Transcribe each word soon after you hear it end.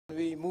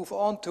We move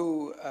on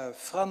to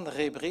Fran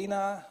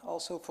Rebrina,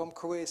 also from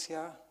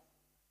Croatia.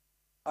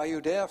 Are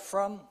you there,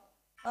 Fran?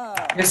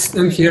 Yes,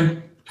 I'm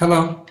here.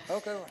 Hello.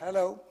 Okay,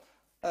 hello.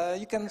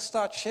 You can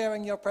start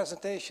sharing your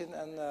presentation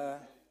and...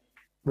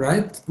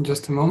 Right,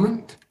 just a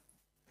moment.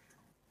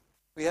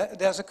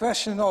 There's a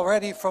question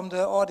already from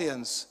the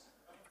audience.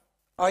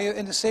 Are you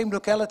in the same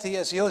locality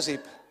as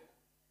Josip?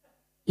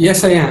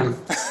 Yes, I am.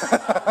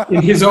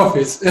 In his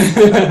office.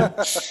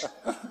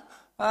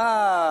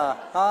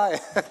 Hi.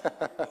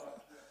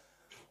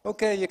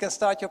 Okay, you can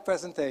start your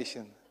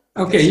presentation.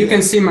 Okay, you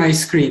can see my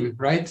screen,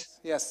 right?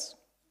 Yes.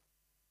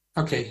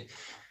 Okay.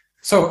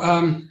 So,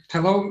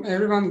 hello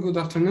everyone, good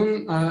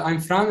afternoon. I'm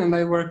Fran and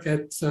I work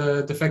at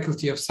the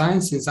Faculty of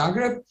Science in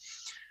Zagreb.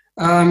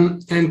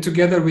 And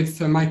together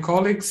with my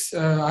colleagues,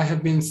 I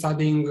have been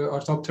studying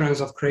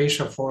orthopterans of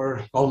Croatia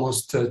for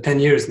almost 10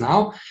 years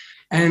now.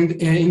 And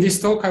in this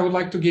talk, I would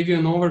like to give you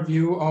an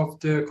overview of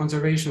the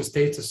conservation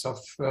status of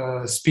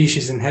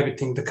species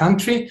inhabiting the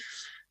country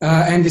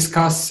and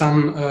discuss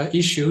some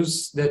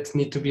issues that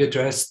need to be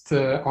addressed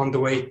on the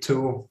way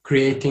to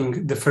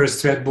creating the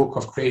first Red Book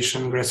of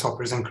Croatian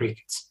grasshoppers and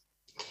crickets.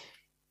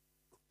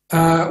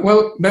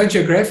 Well,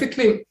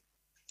 geographically,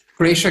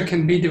 Croatia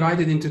can be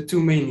divided into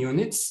two main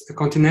units, the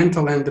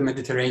continental and the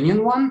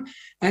Mediterranean one.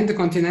 And the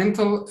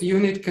continental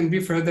unit can be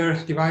further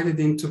divided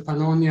into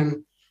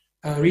Pannonian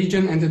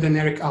region and the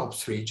Dinaric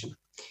Alps region.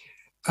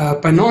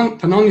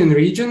 Pannonian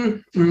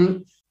region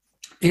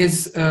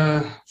is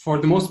for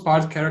the most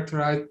part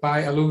characterized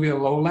by alluvial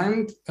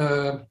lowland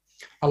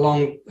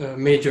along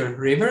major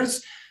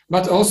rivers,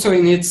 but also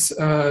in its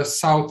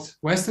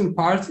southwestern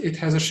part it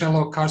has a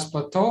shallow karst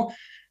plateau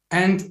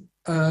and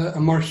a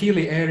more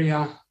hilly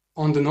area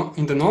in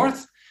the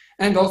north,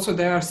 and also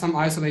there are some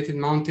isolated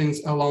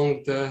mountains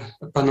along the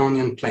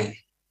Pannonian plain.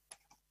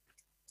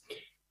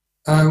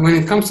 When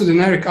it comes to the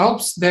Dinaric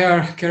Alps, they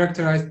are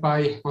characterized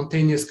by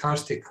mountainous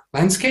karstic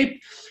landscape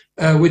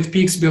with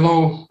peaks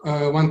below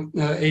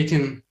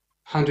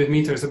 1800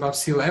 meters above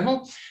sea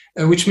level,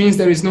 which means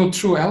there is no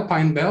true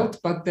alpine belt,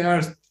 but there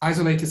are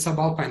isolated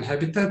subalpine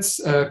habitats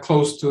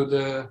close to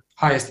the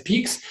highest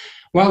peaks,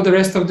 while the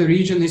rest of the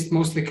region is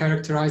mostly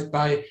characterized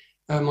by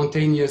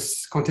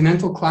mountainous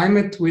continental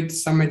climate with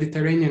some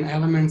Mediterranean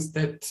elements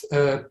that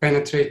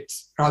penetrate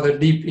rather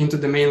deep into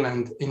the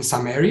mainland in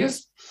some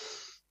areas.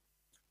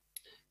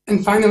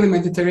 And finally,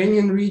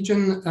 Mediterranean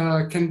region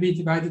can be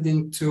divided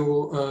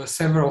into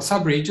several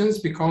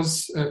subregions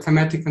because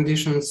climatic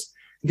conditions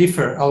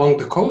differ along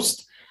the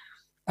coast.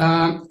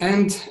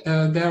 And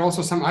there are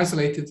also some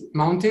isolated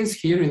mountains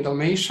here in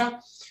Dalmatia,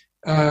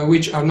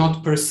 which are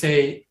not per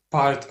se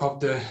part of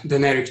the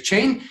Dinaric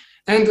chain.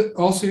 And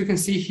also you can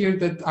see here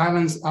that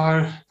islands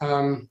are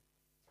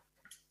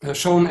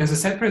shown as a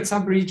separate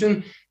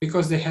subregion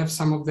because they have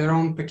some of their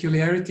own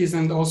peculiarities,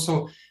 and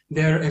also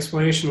their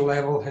exploration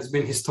level has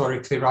been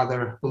historically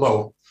rather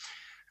low.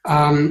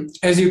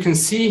 As you can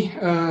see,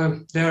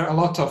 there are a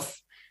lot of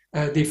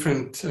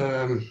different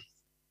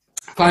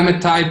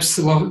climate types,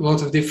 a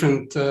lot of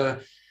different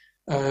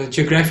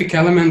geographic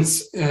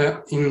elements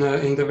in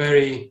the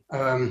very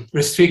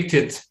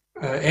restricted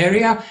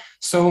area.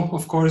 So,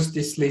 of course,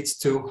 this leads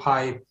to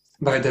high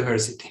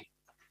biodiversity.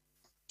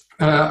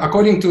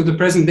 According to the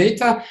present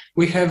data,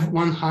 we have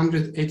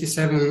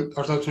 187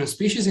 orthopteran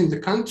species in the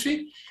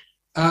country.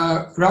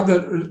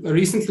 Rather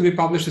recently, we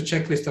published a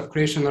checklist of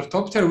Croatian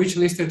orthoptera, which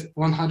listed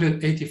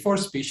 184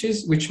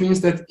 species, which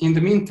means that in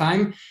the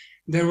meantime,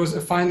 there was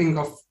a finding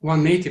of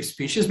one native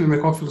species,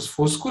 Myrmecophilus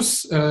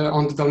fuscus,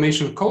 on the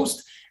Dalmatian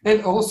coast,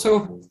 and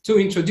also two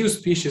introduced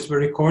species were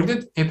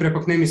recorded,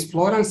 Eprepocnemis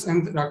florans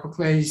and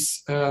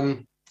Rhacocleis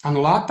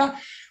annulata,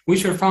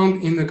 which were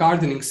found in the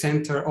gardening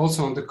center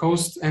also on the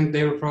coast, and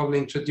they were probably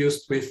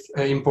introduced with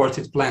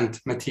imported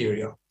plant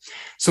material.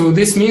 So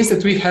this means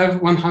that we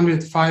have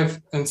 105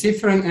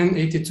 ensiferan and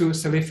 82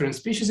 celliferan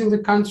species in the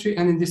country,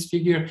 and in this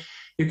figure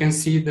you can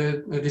see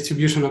the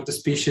distribution of the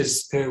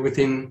species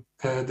within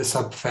the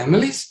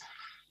subfamilies.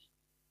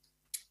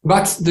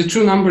 But the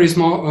true number is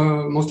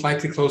most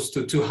likely close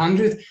to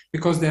 200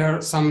 because there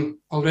are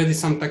already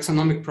some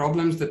taxonomic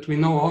problems that we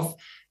know of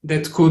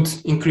that could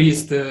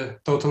increase the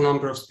total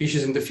number of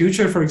species in the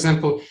future. For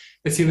example,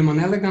 the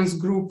Bacillimon elegans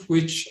group,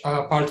 which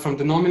apart from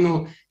the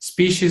nominal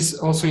species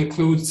also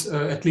includes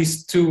at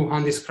least 2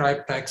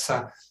 undescribed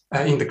taxa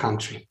in the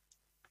country.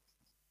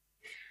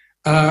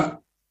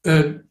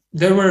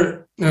 There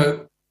were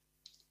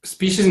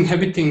species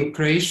inhabiting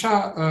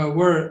Croatia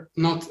were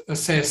not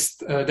assessed,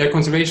 their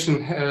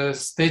conservation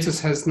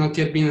status has not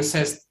yet been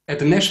assessed at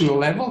the national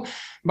level,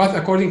 but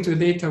according to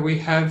the data we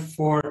have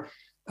for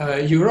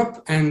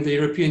Europe and the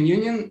European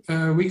Union,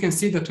 we can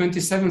see that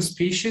 27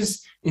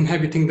 species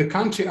inhabiting the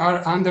country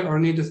are under or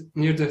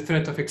near the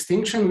threat of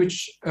extinction,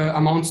 which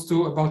amounts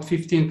to about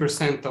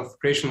 15% of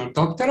Croatian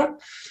orthoptera.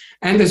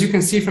 And as you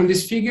can see from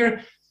this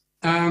figure,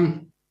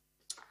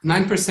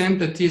 9%,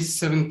 that is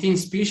 17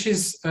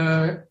 species,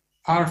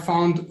 are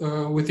found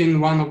within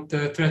one of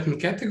the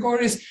threatened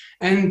categories,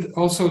 and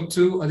also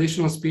 2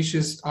 additional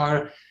species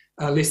are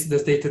listed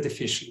as data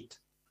deficient.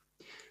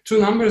 two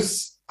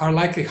numbers are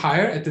likely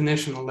higher at the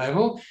national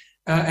level,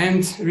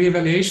 and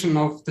reevaluation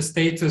of the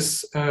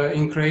status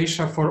in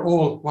Croatia for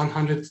all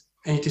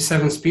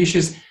 187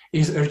 species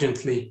is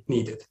urgently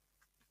needed.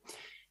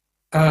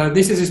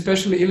 This is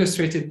especially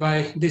illustrated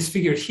by this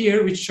figure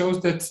here, which shows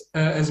that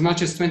as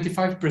much as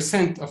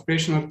 25% of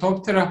Croatian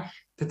Orthoptera,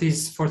 that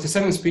is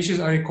 47 species,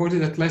 are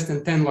recorded at less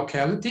than 10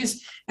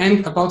 localities,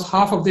 and about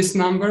half of this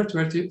number,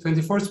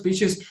 24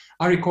 species,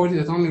 are recorded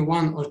at only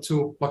 1 or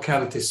 2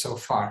 localities so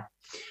far.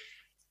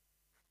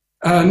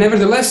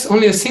 Nevertheless,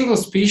 only a single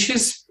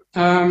species,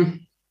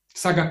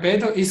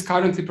 Sagapedo, is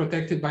currently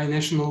protected by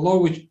national law,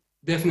 which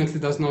definitely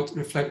does not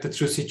reflect the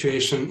true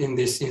situation in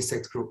this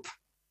insect group.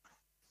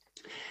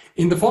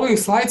 In the following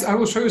slides, I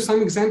will show you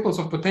some examples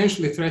of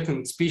potentially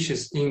threatened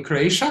species in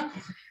Croatia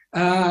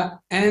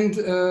and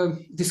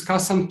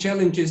discuss some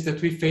challenges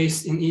that we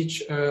face in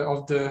each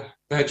of the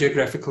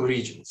geographical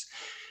regions.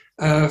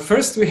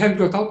 First, we have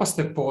Grotalpa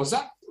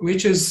steposa,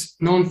 which is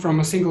known from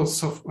a single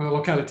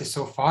locality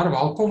so far,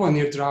 Valpovo,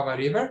 near Drava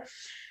River.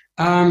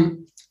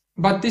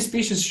 But this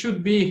species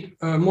should be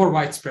more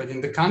widespread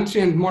in the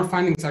country, and more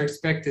findings are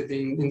expected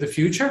in the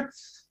future.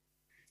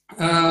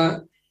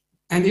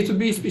 And it would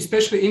be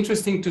especially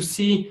interesting to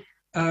see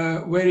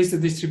where is the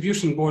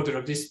distribution border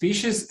of this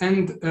species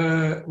and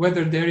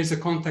whether there is a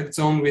contact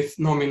zone with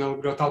nominal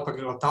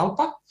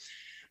Grotalpa.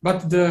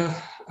 But the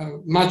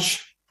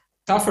much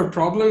tougher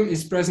problem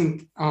is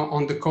present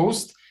on the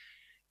coast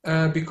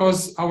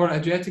because our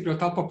Adriatic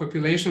Grotalpa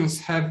populations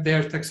have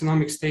their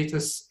taxonomic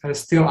status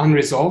still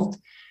unresolved.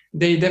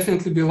 They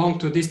definitely belong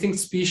to a distinct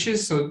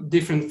species, so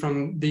different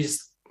from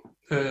these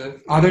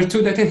other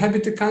two that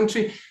inhabit the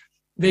country.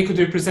 They could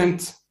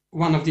represent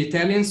one of the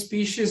Italian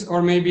species,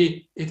 or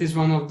maybe it is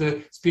one of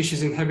the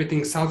species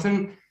inhabiting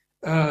southern,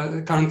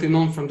 currently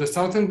known from the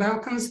southern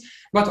Balkans,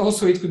 but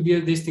also it could be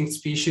a distinct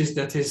species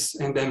that is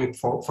endemic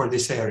for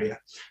this area.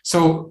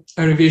 So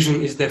a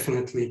revision is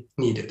definitely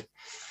needed.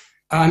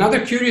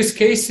 Another curious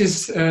case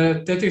is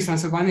Tetrix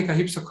transylvanica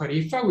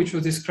hypsocorypha, which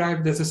was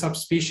described as a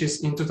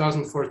subspecies in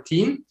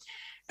 2014.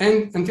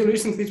 And until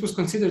recently, it was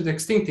considered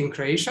extinct in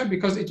Croatia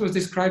because it was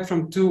described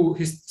from two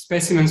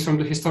specimens from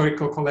the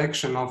historical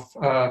collection of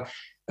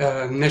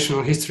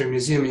National History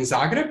Museum in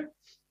Zagreb.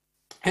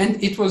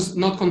 And it was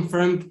not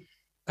confirmed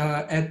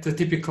at the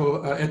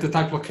typical, at the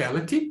type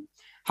locality.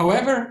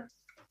 However,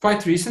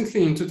 quite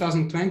recently in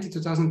 2020,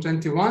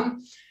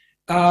 2021,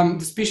 the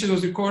species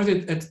was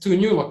recorded at two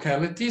new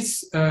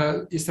localities,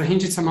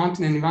 Strahinjica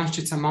Mountain and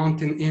Ivanščica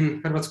Mountain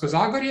in Hrvatsko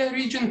Zagorje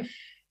region.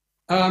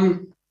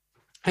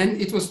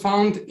 And it was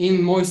found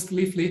in moist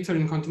leaf litter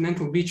in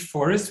continental beech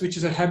forest, which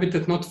is a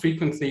habitat not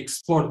frequently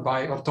explored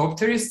by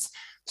orthopterists.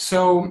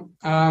 So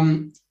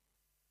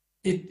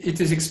it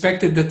is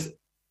expected that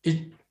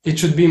it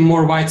should be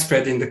more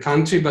widespread in the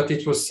country, but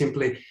it was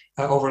simply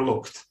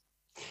overlooked.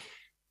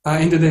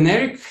 In the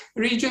Deneric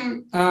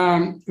region,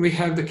 we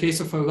have the case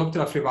of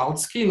Pavlović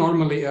frivalski,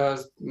 normally a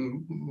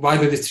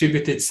widely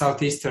distributed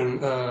southeastern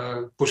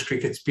bush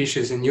cricket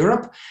species in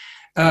Europe,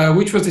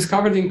 which was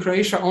discovered in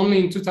Croatia only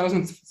in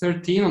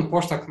 2013 on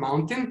Poštak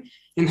Mountain,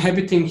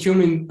 inhabiting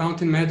humid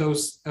mountain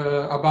meadows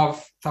above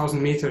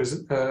 1,000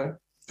 meters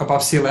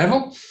above sea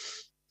level.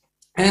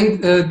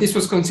 And this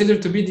was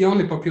considered to be the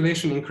only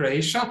population in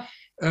Croatia,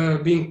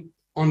 being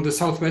on the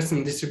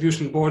southwestern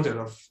distribution border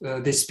of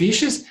this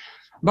species.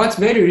 But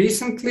very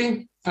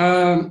recently,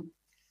 a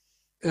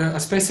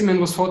specimen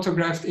was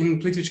photographed in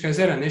Plitvička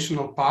jezera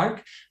National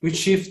Park, which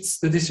shifts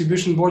the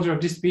distribution border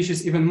of this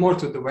species even more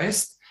to the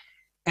west.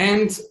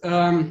 And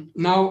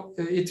now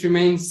it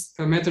remains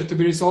a matter to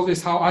be resolved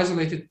is how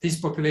isolated these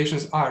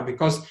populations are,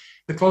 because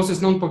the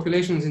closest known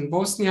populations in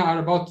Bosnia are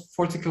about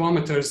 40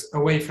 kilometers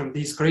away from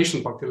these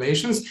Croatian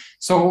populations.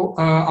 So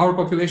our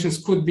populations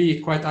could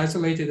be quite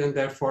isolated and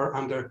therefore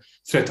under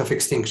threat of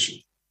extinction.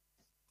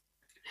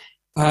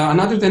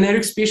 Another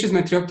Deneric species,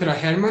 Metrioptera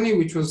hermanni,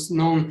 which was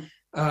known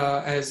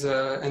as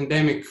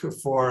endemic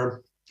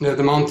for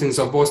the mountains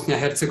of Bosnia,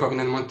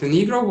 Herzegovina, and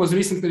Montenegro, was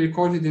recently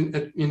recorded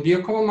in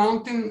Biokovo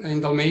Mountain in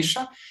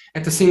Dalmatia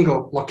at a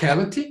single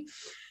locality,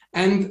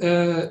 and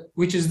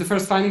which is the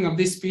first finding of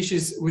this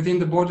species within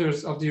the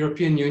borders of the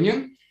European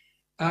Union,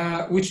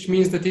 which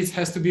means that it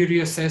has to be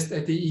reassessed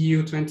at the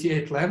EU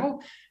 28 level.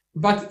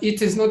 But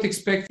it is not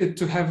expected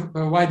to have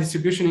a wide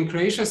distribution in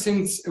Croatia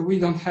since we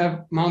don't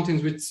have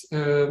mountains with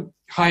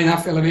high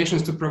enough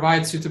elevations to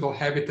provide suitable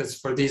habitats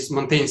for these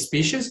montane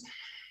species.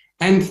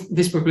 And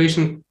this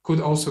population could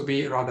also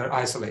be rather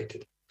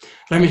isolated.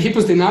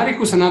 Lamilhippus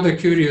dinaricus, another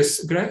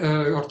curious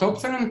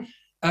orthopteran,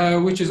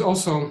 which is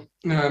also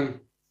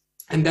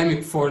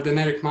endemic for the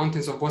Deneric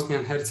mountains of Bosnia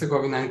and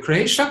Herzegovina and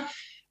Croatia.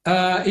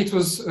 It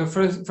was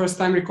first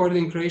time recorded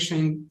in Croatia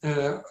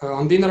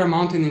on Dinara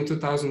Mountain in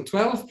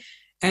 2012.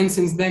 And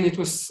since then it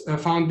was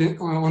found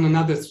on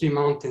another 3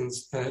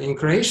 mountains in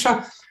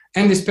Croatia.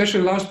 And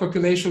especially large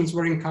populations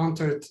were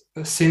encountered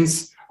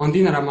since on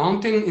Dinara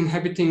Mountain,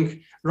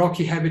 inhabiting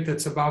rocky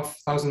habitats above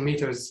 1,000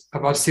 meters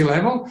above sea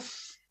level.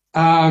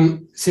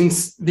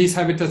 Since these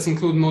habitats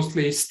include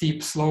mostly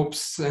steep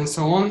slopes and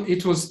so on,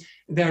 it was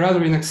they're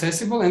rather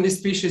inaccessible, and this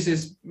species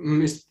is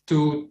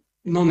to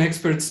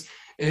non-experts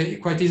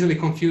quite easily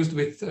confused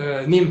with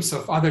nymphs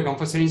of other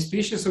gomphocerean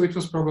species, so it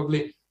was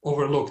probably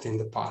overlooked in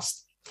the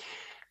past.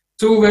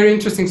 Two very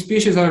interesting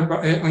species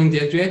are in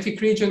the Adriatic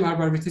region are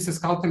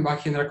Barbithissus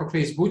kaltenbachi and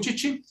Rhacocleis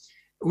bucici,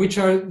 which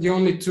are the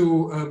only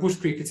two bush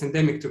crickets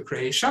endemic to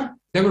Croatia.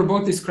 They were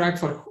both described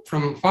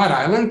from Far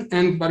Island,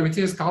 and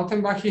Barbithissus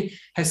kaltenbachi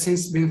has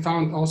since been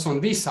found also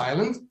on this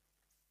island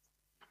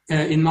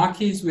in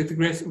maquis with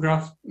grass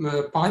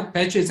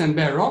patches and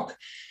bare rock,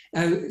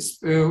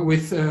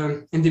 with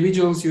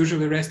individuals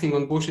usually resting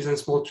on bushes and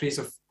small trees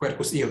of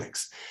Quercus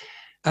ilex.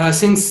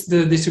 Since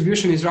the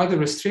distribution is rather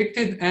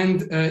restricted,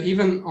 and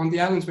even on the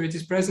islands where it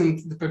is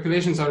present, the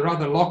populations are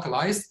rather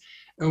localized,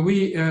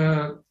 we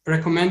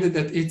recommended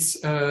that its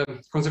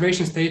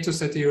conservation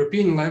status at the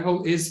European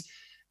level is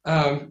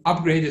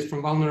upgraded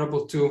from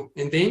vulnerable to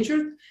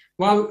endangered,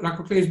 while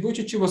Rhacocleis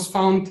bucici was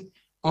found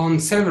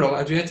on several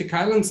Adriatic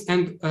islands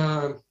and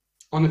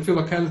on a few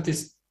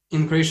localities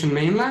in Croatian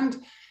mainland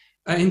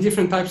in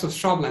different types of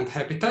shrubland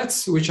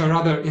habitats, which are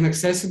rather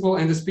inaccessible,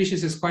 and the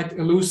species is quite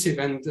elusive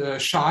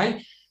and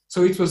shy,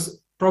 so it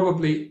was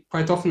probably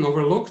quite often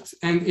overlooked,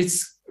 and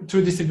its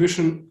true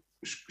distribution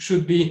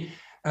should be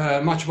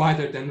much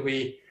wider than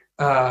we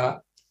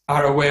are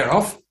aware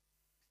of.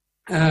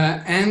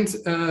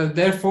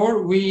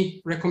 Therefore,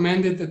 we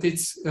recommended that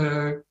its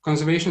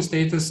conservation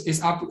status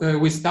is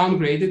was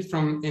downgraded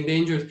from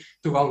endangered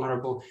to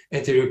vulnerable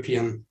at the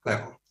European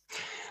level.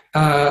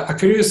 A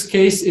curious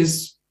case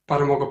is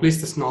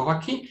Paramogoplistes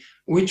novaki,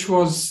 which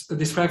was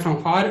described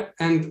from far,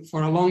 and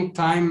for a long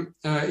time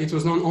it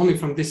was known only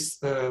from this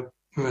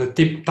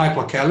type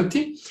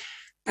locality,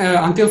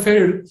 until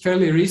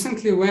fairly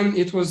recently, when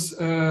it was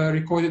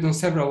recorded on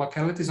several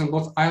localities on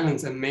both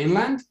islands and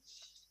mainland.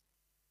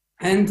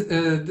 And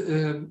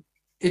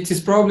it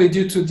is probably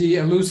due to the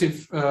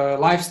elusive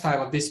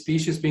lifestyle of this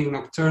species, being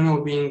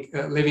nocturnal,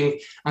 living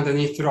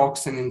underneath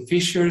rocks and in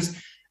fissures,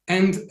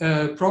 and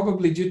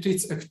probably due to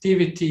its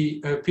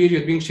activity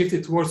period being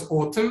shifted towards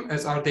autumn,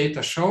 as our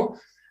data show.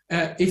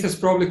 It has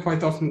probably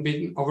quite often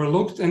been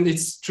overlooked, and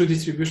its true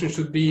distribution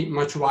should be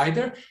much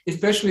wider,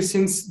 especially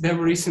since there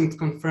were recent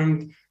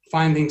confirmed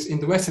findings in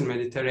the Western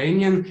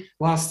Mediterranean.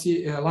 Last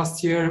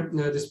year,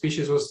 the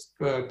species was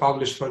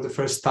published for the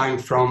first time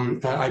from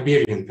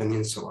Iberian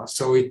Peninsula,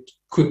 so it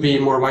could be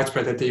more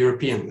widespread at the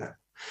European level.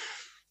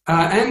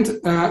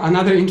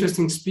 Another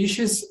interesting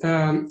species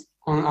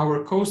on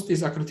our coast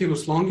is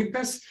Acrotilus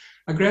longipes,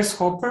 a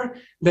grasshopper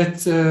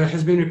that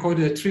has been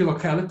recorded at 3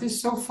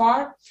 localities so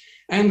far,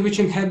 and which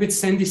inhabits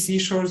sandy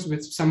seashores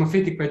with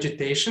samophytic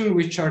vegetation,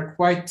 which are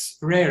quite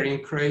rare in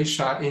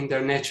Croatia in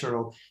their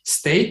natural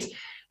state.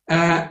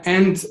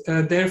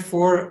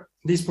 Therefore,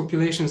 these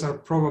populations are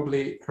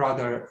probably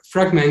rather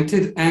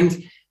fragmented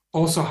and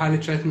also highly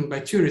threatened by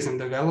tourism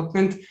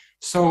development.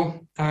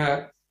 So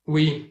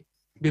we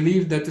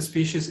believe that the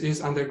species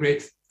is under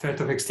great threat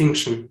of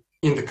extinction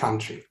in the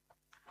country.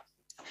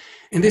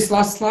 In this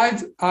last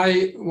slide,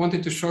 I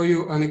wanted to show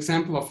you an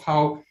example of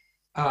how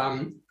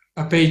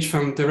a page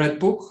from the Red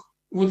Book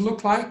would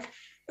look like.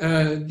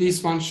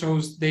 This one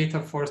shows data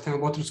for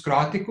Stenobotrus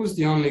croaticus,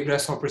 the only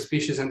grasshopper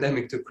species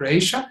endemic to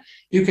Croatia.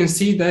 You can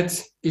see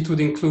that it would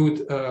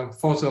include a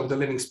photo of the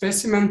living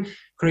specimen,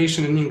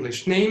 Croatian and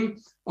English name,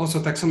 also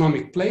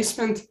taxonomic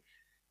placement,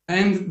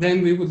 and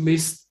then we would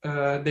list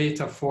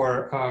data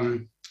for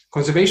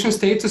conservation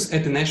status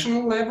at the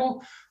national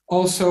level.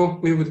 Also,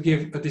 we would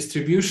give a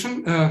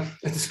distribution,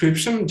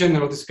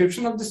 general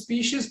description of the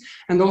species,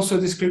 and also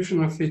a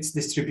description of its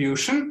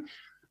distribution,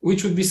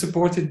 which would be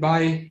supported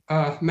by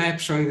a map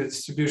showing the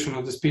distribution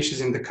of the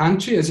species in the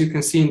country. As you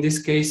can see, in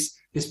this case,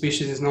 the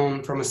species is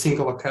known from a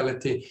single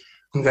locality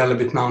on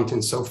Velebit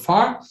Mountain so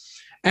far.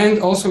 And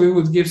also we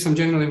would give some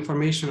general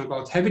information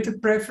about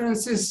habitat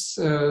preferences,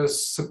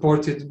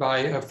 supported by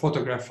a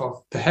photograph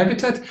of the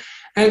habitat.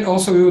 And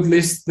also we would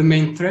list the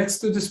main threats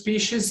to the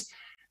species,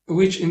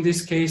 which in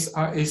this case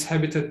is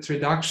habitat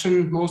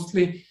reduction,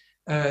 mostly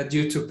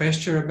due to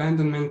pasture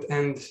abandonment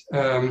and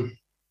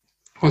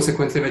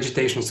consequently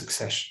vegetation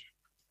succession.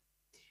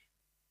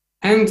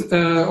 And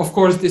of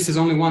course, this is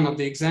only one of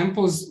the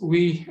examples.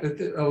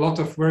 A lot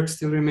of work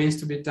still remains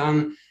to be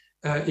done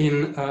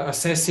in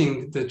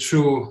assessing the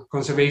true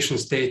conservation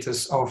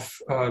status of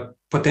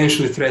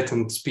potentially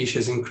threatened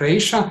species in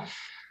Croatia.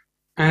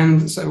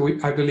 And so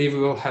I believe we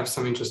will have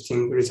some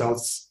interesting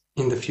results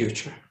in the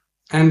future.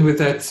 And with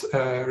that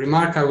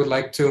remark, I would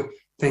like to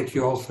thank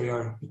you all for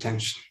your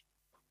attention.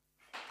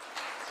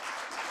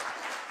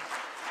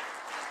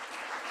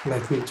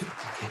 Let me do.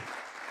 Okay.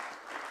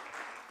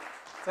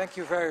 Thank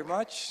you very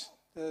much.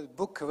 The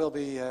book will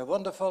be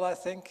wonderful, I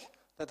think.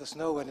 Let us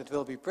know when it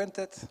will be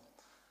printed.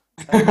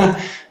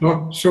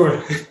 No,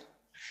 sure.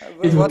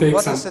 What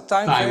is the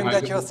time frame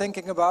that you're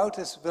thinking about?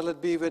 Will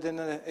it be within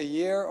a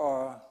year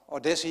or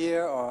this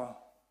year? Or?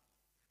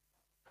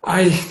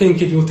 I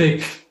think it will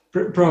take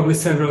probably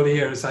several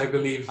years, I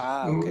believe.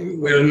 Okay.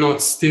 We're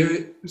not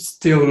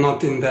still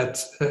not in that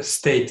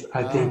state,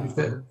 I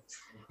think.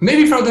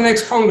 Maybe for the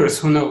next Congress,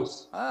 who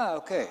knows?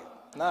 Okay.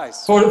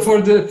 Nice. For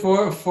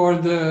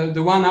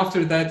the one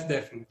after that,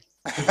 definitely.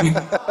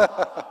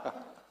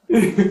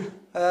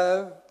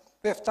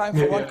 We have time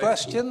for one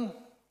question.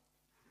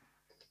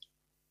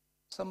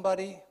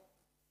 Somebody?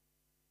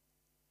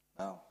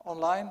 No?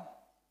 Online?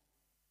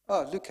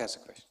 Oh, Luc has a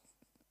question.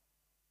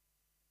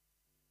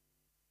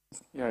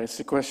 Yeah, it's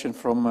a question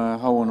from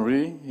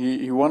Henri.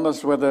 He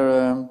wonders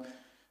whether,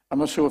 I'm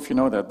not sure if you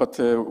know that, but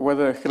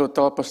whether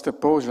Hylotalpa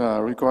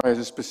steposa requires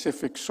a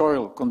specific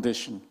soil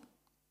condition.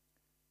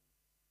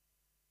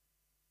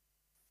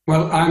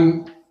 Well,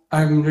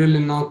 I'm really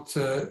not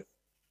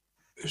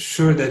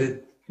sure that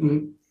it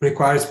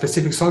requires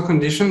specific soil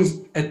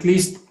conditions. At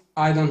least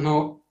I don't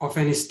know of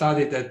any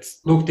study that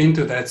looked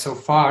into that so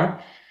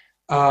far.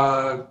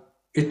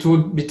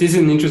 It is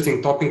an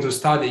interesting topic to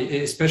study,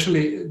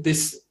 especially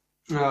this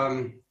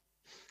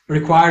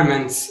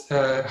requirements,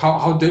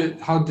 how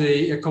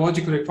the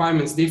ecological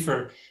requirements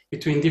differ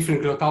between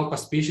different Hylotalpa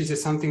species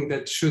is something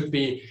that should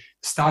be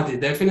studied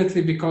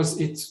definitely, because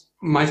it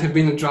might have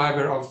been a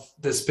driver of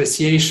the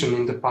speciation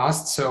in the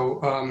past.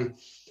 So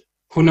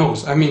who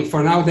knows? I mean,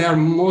 for now, they are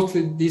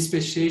mostly these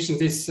speciations,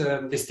 these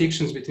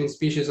distinctions between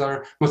species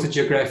are mostly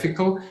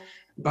geographical.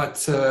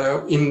 But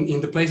in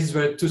the places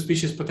where two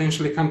species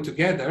potentially come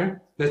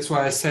together, that's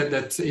why I said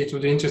that it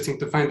would be interesting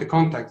to find the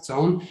contact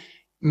zone.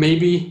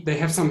 Maybe they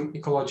have some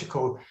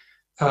ecological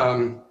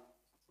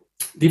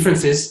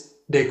differences.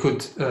 They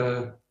could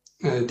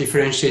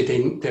differentiate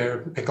in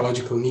their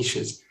ecological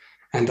niches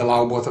and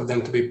allow both of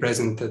them to be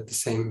present at the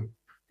same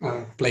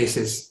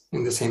places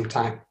in the same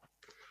time.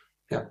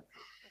 Yeah.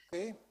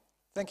 Okay.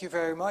 Thank you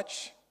very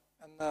much,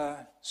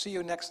 and see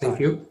you next time.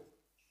 Thank you.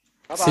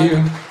 Bye-bye. See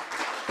you.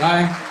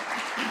 Bye.